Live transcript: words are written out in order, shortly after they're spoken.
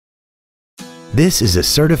This is a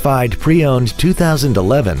certified pre-owned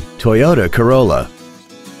 2011 Toyota Corolla.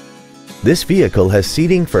 This vehicle has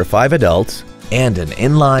seating for 5 adults and an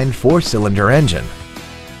inline 4-cylinder engine.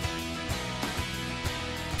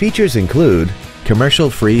 Features include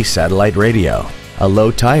commercial-free satellite radio, a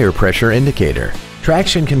low tire pressure indicator,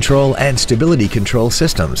 traction control and stability control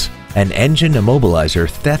systems, an engine immobilizer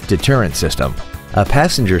theft deterrent system, a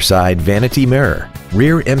passenger side vanity mirror,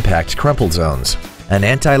 rear impact crumple zones, an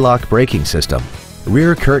anti-lock braking system,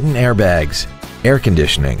 rear curtain airbags, air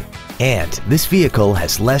conditioning, and this vehicle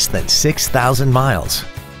has less than 6,000 miles.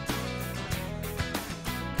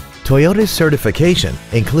 Toyota's certification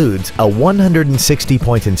includes a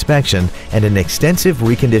 160-point inspection and an extensive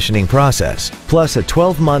reconditioning process, plus a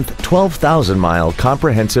 12-month, 12,000-mile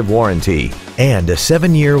comprehensive warranty and a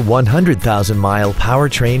 7-year, 100,000-mile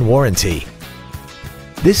powertrain warranty.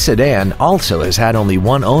 This sedan also has had only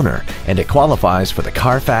one owner and it qualifies for the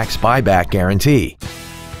Carfax buyback guarantee.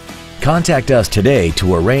 Contact us today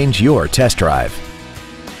to arrange your test drive.